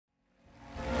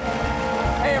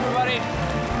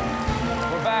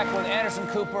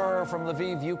Cooper from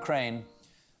Lviv, Ukraine.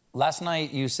 Last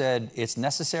night you said it's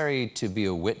necessary to be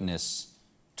a witness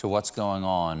to what's going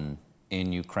on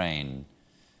in Ukraine.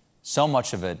 So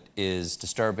much of it is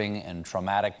disturbing and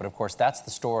traumatic, but of course that's the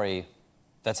story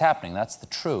that's happening. That's the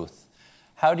truth.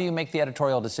 How do you make the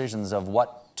editorial decisions of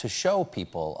what to show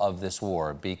people of this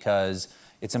war? Because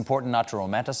it's important not to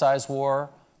romanticize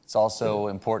war. It's also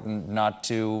important not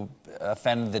to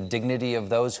offend the dignity of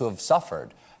those who have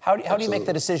suffered. How do you make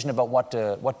the decision about what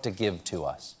to give to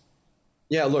us?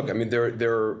 Yeah, look, I mean, there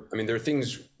are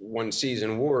things one sees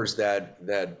in wars that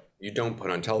you don't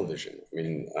put on television. I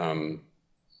mean,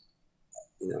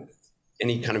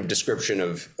 any kind of description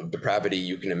of depravity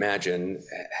you can imagine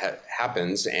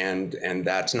happens, and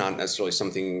that's not necessarily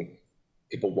something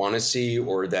people want to see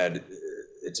or that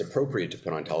it's appropriate to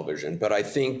put on television. But I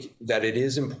think that it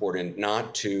is important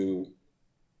not to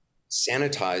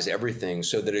sanitize everything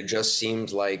so that it just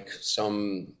seems like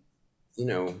some,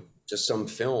 just some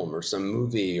film or some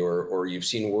movie, or you've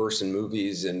seen worse in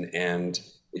movies, and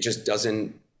it just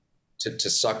doesn't to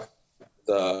suck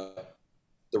the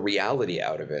reality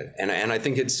out of it. And I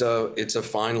think it's a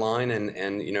fine line,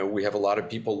 and we have a lot of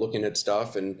people looking at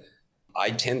stuff, and I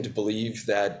tend to believe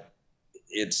that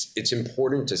it's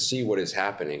important to see what is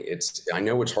happening. I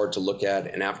know it's hard to look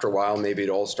at, and after a while maybe it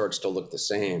all starts to look the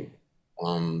same.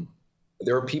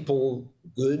 There are people,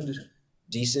 good,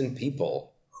 decent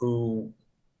people, who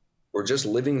were just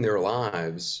living their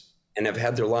lives and have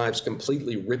had their lives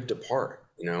completely ripped apart.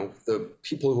 The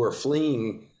people who are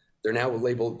fleeing, they're now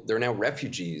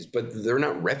refugees, but they're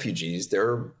not refugees.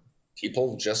 They're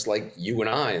people just like you and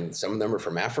I, and some of them are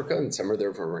from Africa, and some of them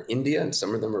are from India, and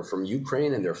some of them are from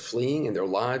Ukraine, and they're fleeing, and their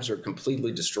lives are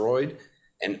completely destroyed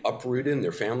and uprooted, and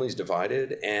their families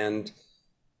divided. And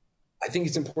I think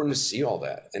it's important to see all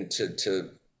that and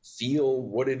to feel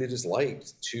what it is like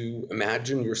to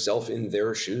imagine yourself in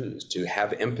their shoes, to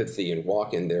have empathy and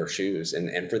walk in their shoes.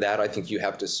 And for that, I think you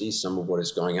have to see some of what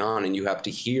is going on, and you have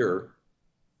to hear,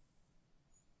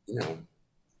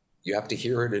 you have to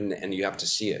hear it, and you have to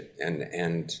see it. And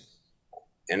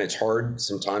it's hard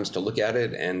sometimes to look at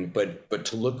it, but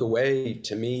to look away,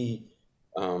 to me,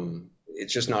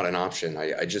 it's just not an option.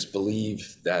 I just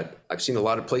believe that I've seen a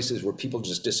lot of places where people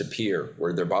just disappear,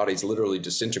 where their bodies literally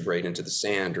disintegrate into the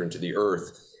sand or into the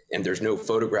earth, and there's no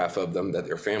photograph of them that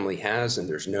their family has, and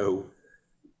there's no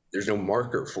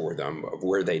marker for them of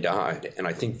where they died. And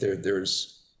I think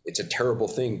it's a terrible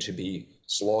thing to be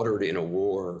slaughtered in a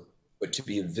war, but to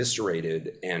be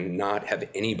eviscerated and not have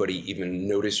anybody even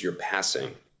notice your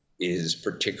passing is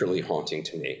particularly haunting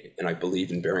to me. And I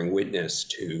believe in bearing witness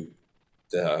to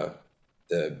the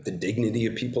dignity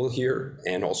of people here,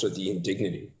 and also the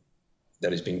indignity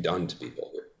that is being done to people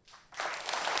here.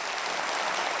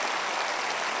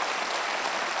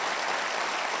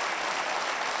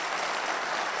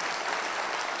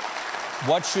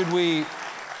 What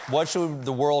should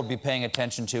the world be paying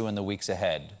attention to in the weeks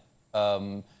ahead?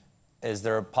 Is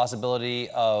there a possibility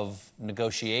of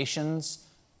negotiations?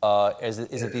 Is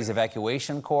it these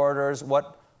evacuation corridors?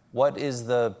 What is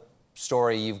the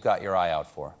story you've got your eye out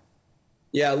for?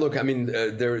 Yeah, look, I mean,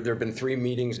 there have been 3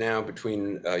 meetings now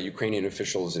between Ukrainian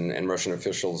officials and Russian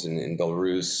officials in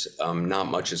Belarus. Not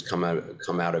much has come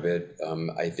out of it.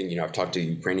 I think, I've talked to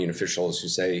Ukrainian officials who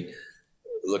say,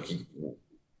 look,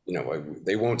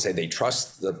 they won't say they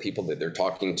trust the people that they're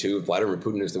talking to. Vladimir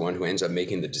Putin is the one who ends up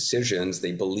making the decisions.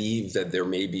 They believe that there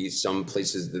may be some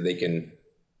places that they can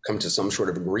come to some sort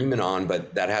of agreement on,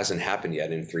 but that hasn't happened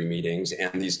yet in 3 meetings.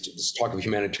 And this talk of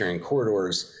humanitarian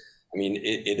corridors, I mean,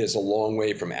 it is a long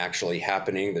way from actually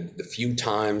happening. The few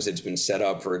times it's been set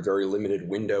up for a very limited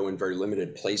window in very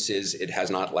limited places, it has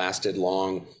not lasted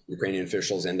long. Ukrainian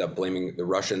officials end up blaming the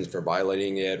Russians for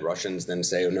violating it. Russians then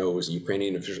say, oh no, it was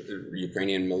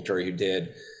Ukrainian military who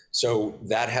did. So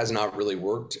that has not really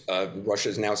worked. Russia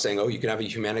is now saying, oh, you can have a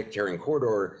humanitarian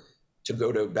corridor to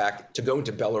go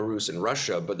into Belarus and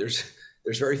Russia, but there's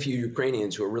very few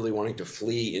Ukrainians who are really wanting to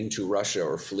flee into Russia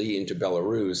or flee into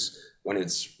Belarus, when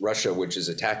it's Russia which is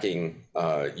attacking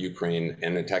Ukraine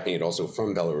and attacking it also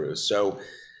from Belarus. So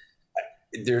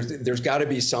there's got to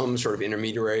be some sort of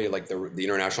intermediary, like the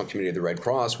International Committee of the Red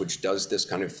Cross, which does this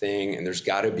kind of thing. And there's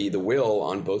got to be the will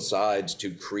on both sides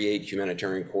to create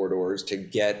humanitarian corridors, to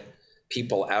get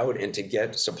people out and to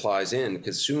get supplies in,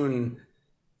 because soon,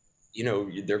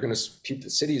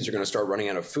 cities are going to start running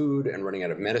out of food and running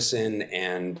out of medicine.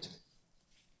 And,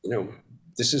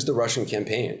 this is the Russian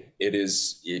campaign.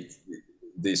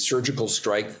 The surgical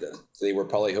strike that they were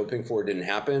probably hoping for didn't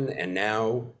happen. And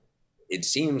now it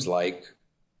seems like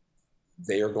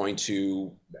they are going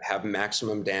to have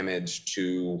maximum damage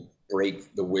to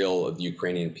break the will of the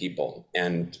Ukrainian people.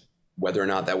 And whether or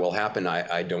not that will happen,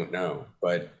 I don't know.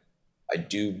 But I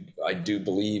do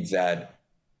believe that,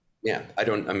 yeah,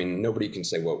 I mean, nobody can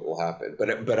say what will happen.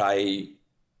 But I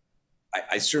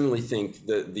certainly think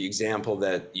the example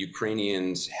that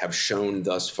Ukrainians have shown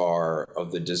thus far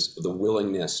of the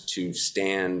willingness to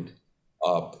stand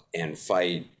up and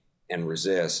fight and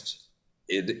resist,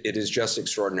 it is just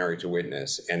extraordinary to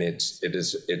witness, and it's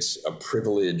a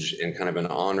privilege and kind of an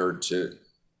honor to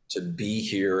be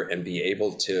here and be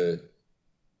able to,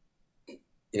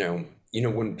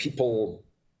 when people,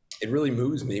 it really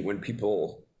moves me when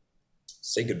people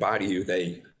say goodbye to you.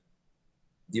 The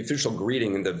official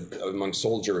greeting among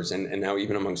soldiers and now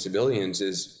even among civilians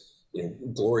is,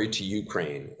 glory to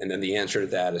Ukraine, and then the answer to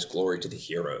that is glory to the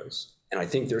heroes. And I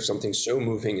think there's something so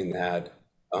moving in that.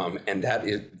 And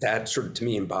that sort of, to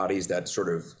me, embodies that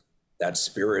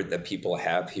spirit that people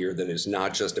have here, that is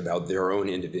not just about their own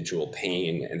individual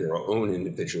pain and their own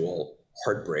individual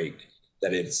heartbreak,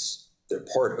 that they're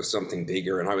part of something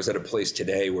bigger. And I was at a place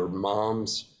today where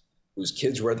moms whose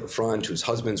kids were at the front, whose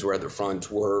husbands were at the front,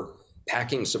 were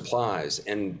packing supplies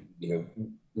and,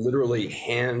 literally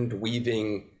hand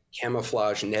weaving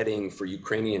camouflage netting for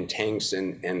Ukrainian tanks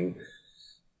and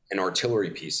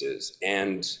artillery pieces.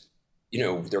 And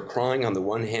they're crying on the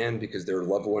one hand because their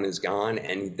loved one is gone,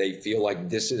 and they feel like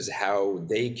this is how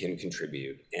they can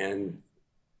contribute. And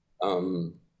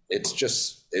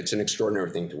it's an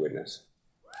extraordinary thing to witness.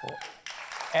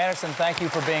 Anderson, thank you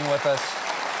for being with us.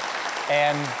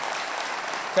 And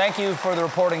thank you for the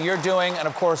reporting you're doing, and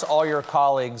of course, all your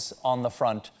colleagues on the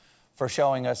front for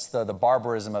showing us the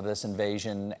barbarism of this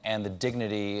invasion and the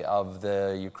dignity of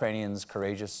the Ukrainians'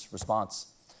 courageous response.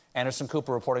 Anderson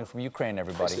Cooper reporting from Ukraine,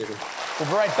 everybody. Thanks, We'll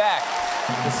be right back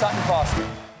with Sutton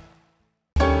Foster.